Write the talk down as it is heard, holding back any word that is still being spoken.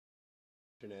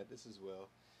Internet, this is Will.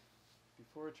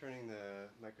 Before returning the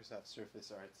Microsoft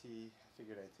Surface RT, I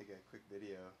figured I'd take a quick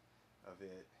video of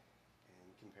it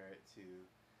and compare it to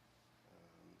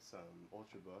some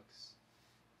Ultrabooks.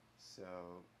 So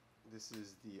this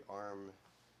is the ARM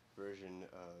version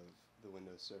of the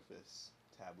Windows Surface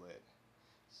tablet.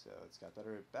 So it's got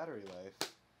better battery life,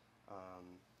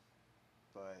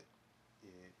 but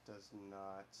it does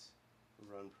not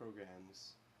run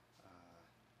programs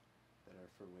that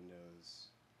are for Windows,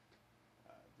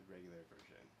 the regular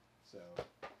version. So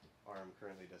ARM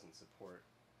currently doesn't support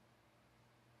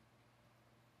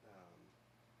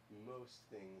most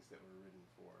things that were written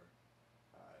for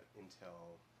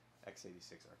Intel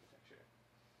x86 architecture.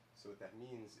 So what that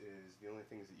means is the only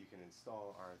things that you can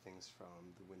install are things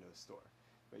from the Windows Store.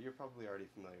 But you're probably already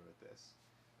familiar with this.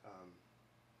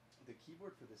 The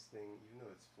keyboard for this thing, even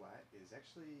though it's flat, is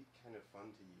actually kind of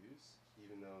fun to use,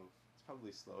 even though it's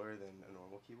probably slower than a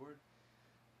normal keyboard.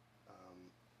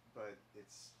 But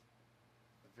it's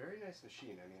a very nice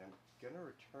machine. I mean, I'm going to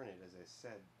return it, as I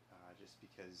said, just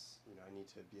because I need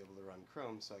to be able to run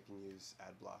Chrome so I can use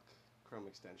AdBlock Chrome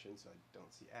extension so I don't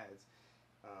see ads.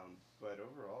 But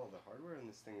overall, the hardware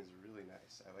in this thing is really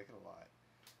nice. I like it a lot.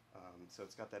 So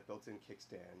it's got that built-in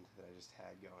kickstand that I just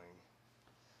had going.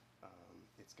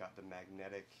 It's got the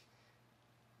magnetic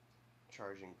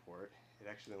charging port. It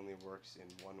actually only works in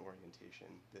one orientation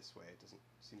this way. It doesn't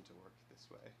seem to work this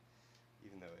way,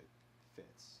 even though it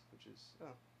fits, which is,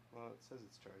 oh, well, it says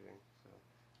it's charging, so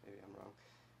maybe I'm wrong.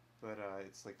 But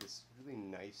it's like this really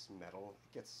nice metal.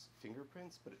 It gets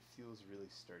fingerprints, but it feels really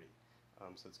sturdy.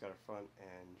 So it's got a front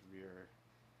and rear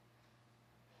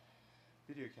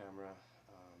video camera,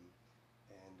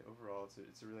 and overall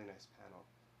it's a really nice panel.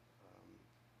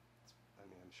 I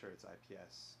mean, I'm sure it's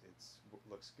IPS. It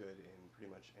looks good in pretty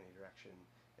much any direction,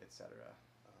 etc.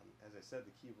 As I said,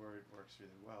 the keyboard works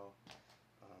really well.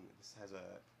 This has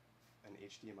an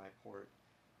HDMI port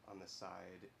on the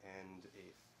side and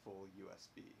a full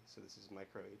USB. So this is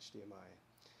micro HDMI,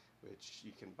 which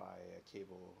you can buy a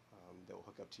cable that will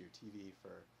hook up to your TV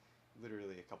for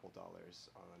literally a couple dollars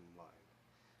online.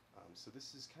 So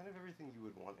this is kind of everything you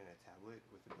would want in a tablet,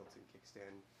 with a built-in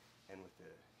kickstand and with the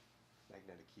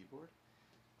magnetic keyboard.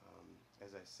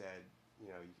 As I said,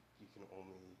 you can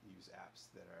only use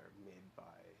apps that are made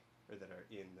by, or that are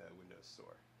in the Windows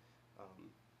Store.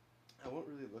 I won't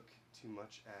really look too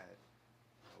much at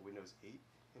Windows 8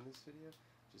 in this video,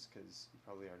 just because you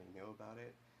probably already know about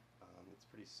it. It's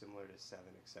pretty similar to 7,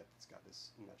 except it's got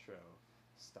this Metro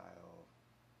style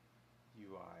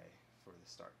UI for the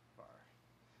start bar.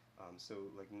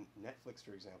 So like Netflix,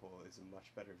 for example, is a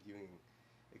much better viewing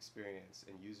experience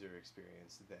and user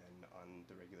experience than on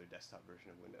the regular desktop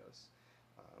version of Windows,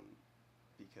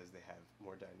 because they have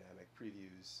more dynamic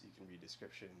previews. You can read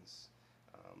descriptions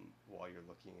while you're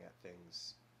looking at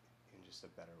things in just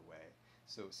a better way.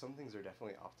 So some things are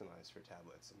definitely optimized for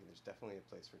tablets. I mean, there's definitely a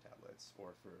place for tablets,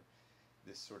 or for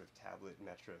this sort of tablet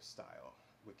Metro style.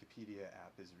 Wikipedia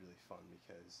app is really fun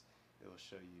because it will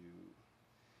show you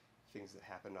things that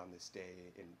happened on this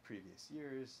day in previous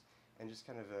years, and just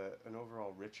kind of an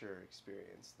overall richer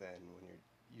experience than when you're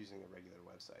using a regular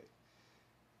website.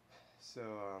 So,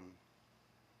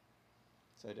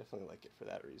 so I definitely like it for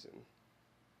that reason.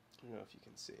 I don't know if you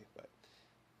can see, but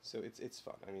so it's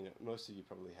fun. I mean, most of you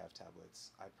probably have tablets.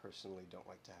 I personally don't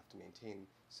like to have to maintain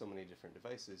so many different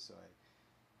devices, so I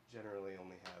generally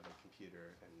only have a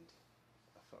computer and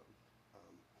a phone.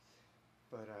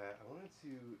 But I wanted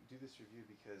to do this review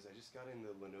because I just got in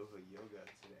the Lenovo Yoga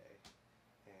today,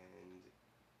 and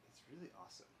it's really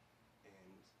awesome. And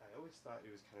I always thought it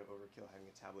was kind of overkill having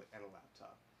a tablet and a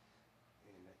laptop,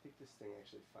 and I think this thing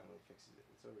actually finally fixes it.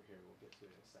 It's over here. We'll get to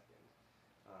it in a second.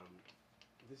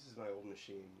 This is my old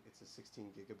machine. It's a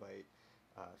 16 gigabyte,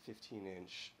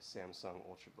 15-inch Samsung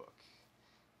Ultrabook.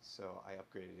 So I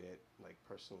upgraded it, like,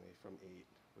 personally from 8,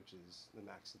 which is the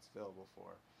max it's available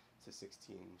for, to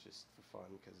 16 just for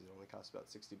fun, because it only costs about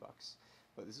 60 bucks.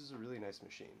 But this is a really nice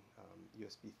machine.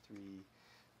 USB 3,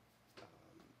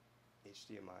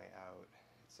 HDMI out,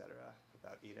 etc.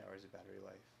 About 8 hours of battery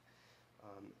life.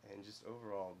 And just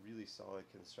overall really solid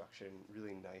construction,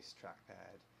 really nice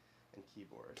trackpad and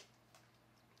keyboard.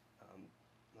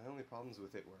 My only problems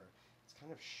with it were it's kind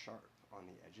of sharp on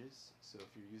the edges, so if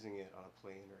you're using it on a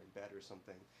plane or in bed or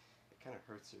something, it kind of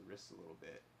hurts your wrists a little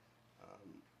bit.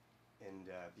 And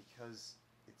because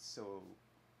it's so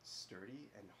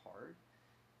sturdy and hard,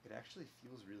 it actually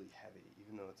feels really heavy,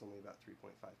 even though it's only about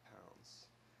 3.5 pounds.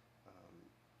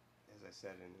 As I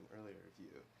said in an earlier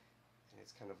review, and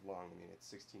it's kind of long. I mean, it's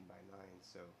 16 by 9,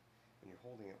 so when you're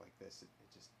holding it like this, it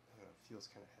just, I don't know, feels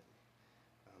kind of heavy.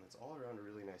 It's all around a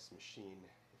really nice machine.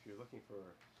 If you're looking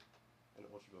for an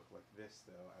Ultrabook like this,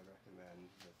 though, I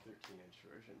recommend the 13-inch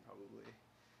version probably,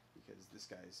 because this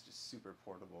guy is just super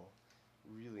portable,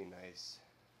 really nice,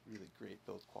 really great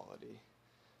build quality,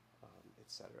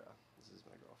 etc. This is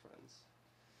my girlfriend's.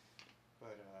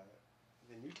 But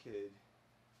the new kid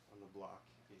on the block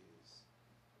is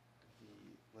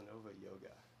the Lenovo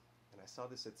Yoga, and I saw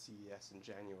this at CES in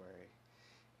January,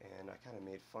 and I kind of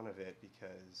made fun of it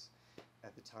because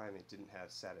at the time it didn't have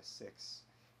SATA 6,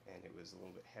 and it was a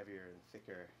little bit heavier and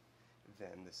thicker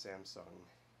than the Samsung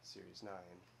Series 9,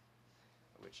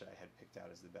 which I had picked out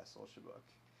as the best Ultrabook.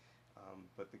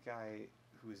 But the guy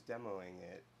who was demoing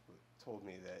it told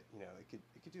me that, you know, it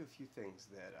could do a few things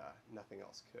that nothing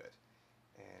else could.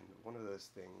 And one of those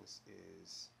things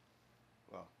is,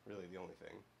 well, really the only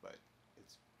thing, but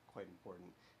it's quite important,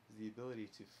 is the ability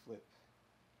to flip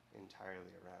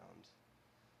entirely around,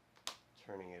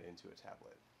 turning it into a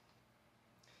tablet.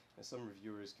 Now, some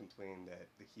reviewers complain that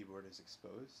the keyboard is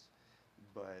exposed,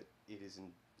 but it is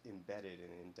embedded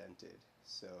and indented,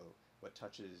 so what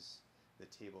touches the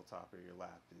tabletop or your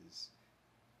lap is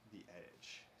the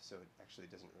edge, so it actually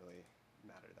doesn't really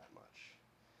matter that much.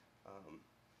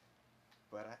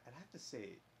 But I'd have to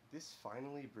say, this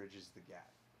finally bridges the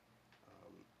gap.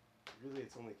 Really,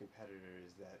 its only competitor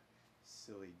is that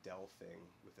silly Dell thing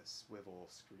with a swivel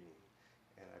screen,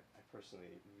 and I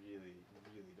personally really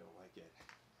don't like it.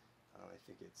 I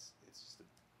think it's just a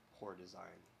poor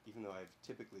design, even though I've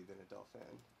typically been a Dell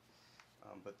fan.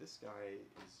 But this guy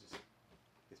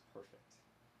is perfect.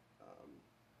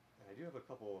 And I do have a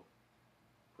couple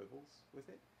quibbles with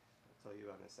it. I'll tell you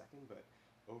about in a second. But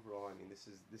overall, I mean, this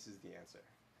is the answer.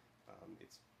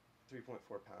 It's 3.4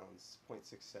 pounds,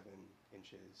 0.67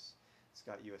 inches. It's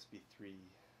got USB 3.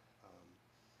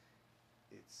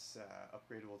 It's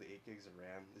upgradable to 8 gigs of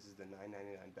RAM. This is the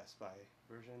 $9.99 Best Buy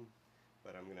version,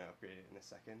 but I'm going to upgrade it in a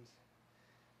second.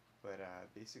 But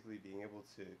basically being able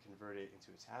to convert it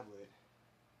into a tablet,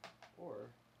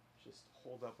 or just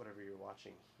hold up whatever you're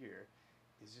watching here,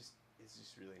 is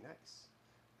just really nice.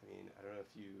 I mean, I don't know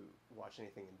if you watch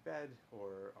anything in bed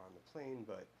or on the plane,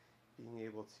 but being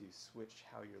able to switch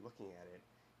how you're looking at it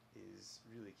is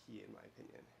really key in my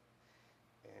opinion.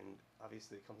 And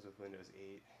obviously it comes with Windows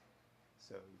 8,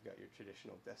 so you've got your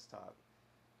traditional desktop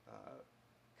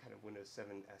kind of Windows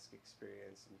 7-esque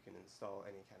experience, and you can install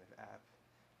any kind of app,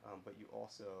 but you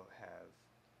also have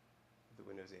the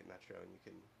Windows 8 Metro, and you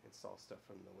can install stuff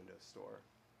from the Windows Store,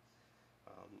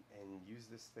 and use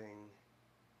this thing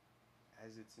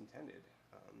as it's intended,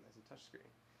 as a touchscreen.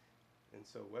 And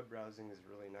so web browsing is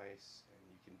really nice, and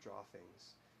you can draw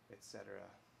things, etc.,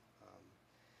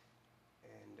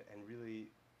 and really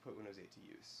put Windows 8 to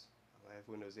use. I have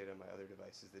Windows 8 on my other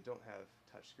devices that don't have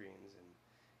touchscreens, and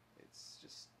it's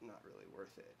just not really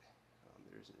worth it.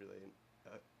 There isn't really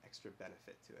an extra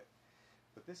benefit to it.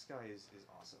 But this guy is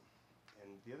awesome.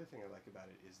 And the other thing I like about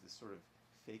it is this sort of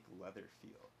fake leather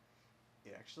feel.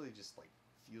 It actually just like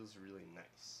feels really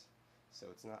nice. So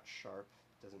it's not sharp,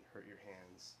 doesn't hurt your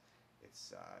hands.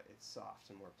 It's soft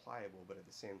and more pliable, but at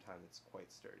the same time it's quite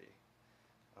sturdy.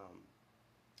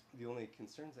 The only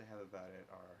concerns I have about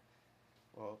it are,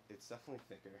 well, it's definitely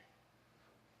thicker.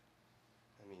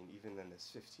 I mean, even than this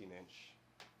 15-inch,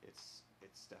 it's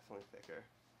definitely thicker.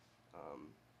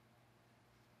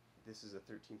 This is a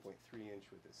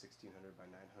 13.3-inch with a 1600 by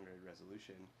 900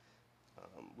 resolution,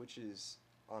 which is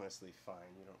honestly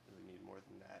fine. You don't really need more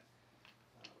than that.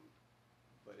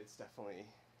 But it's definitely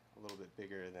a little bit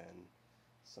bigger than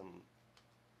some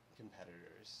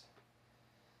competitors.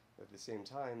 But at the same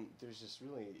time, there's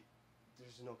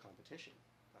no competition.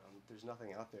 There's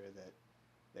nothing out there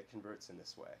that converts in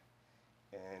this way.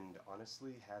 And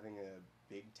honestly, having a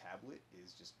big tablet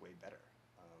is just way better.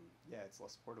 Yeah, it's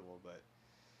less portable, but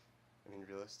I mean,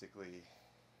 realistically,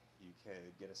 you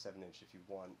could get a 7-inch if you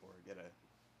want, or get a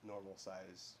normal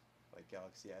size, like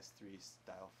Galaxy S3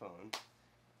 style phone,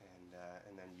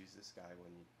 and then use this guy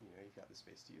when you've got the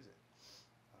space to use it.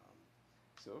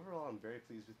 So overall, I'm very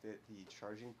pleased with it. The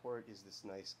charging port is this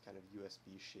nice kind of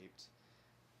USB-shaped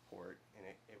port, and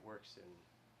it works in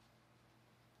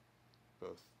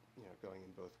both, going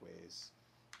in both ways.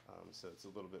 So it's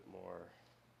a little bit more,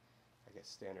 I guess,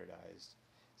 standardized.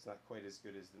 It's not quite as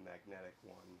good as the magnetic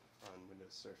one on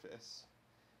Windows Surface,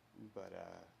 but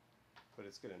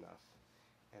it's good enough.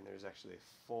 And there's actually a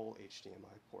full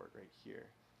HDMI port right here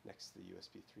next to the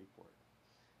USB 3 port.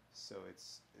 So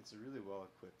it's a really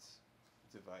well-equipped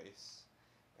device,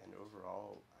 and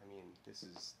overall, I mean, this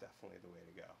is definitely the way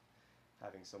to go.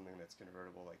 Having something that's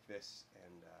convertible like this,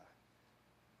 and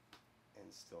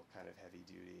still kind of heavy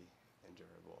duty and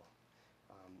durable.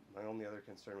 My only other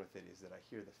concern with it is that I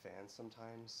hear the fan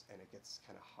sometimes and it gets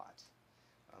kind of hot.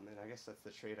 And I guess that's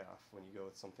the trade-off when you go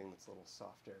with something that's a little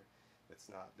softer, that's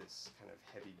not this kind of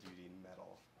heavy-duty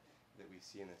metal that we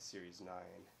see in the Series 9.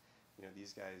 You know,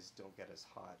 these guys don't get as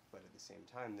hot, but at the same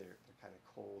time they're kind of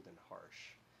cold and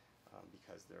harsh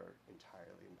because they're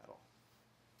entirely metal.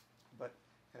 But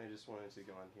kind of just wanted to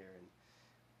go on here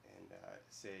and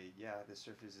say, yeah, this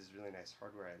Surface is really nice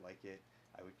hardware. I like it.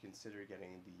 I would consider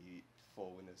getting the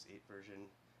full Windows 8 version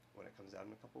when it comes out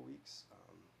in a couple weeks,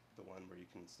 the one where you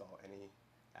can install any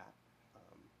app.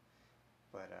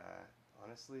 But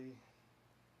honestly,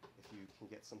 if you can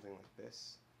get something like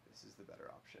this is the better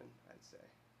option, I'd say.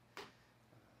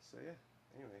 So yeah,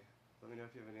 anyway, let me know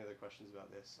if you have any other questions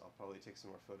about this. I'll probably take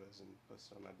some more photos and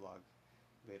post it on my blog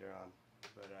later on.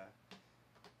 But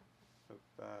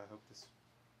hope this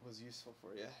was useful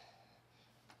for you.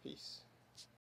 Peace.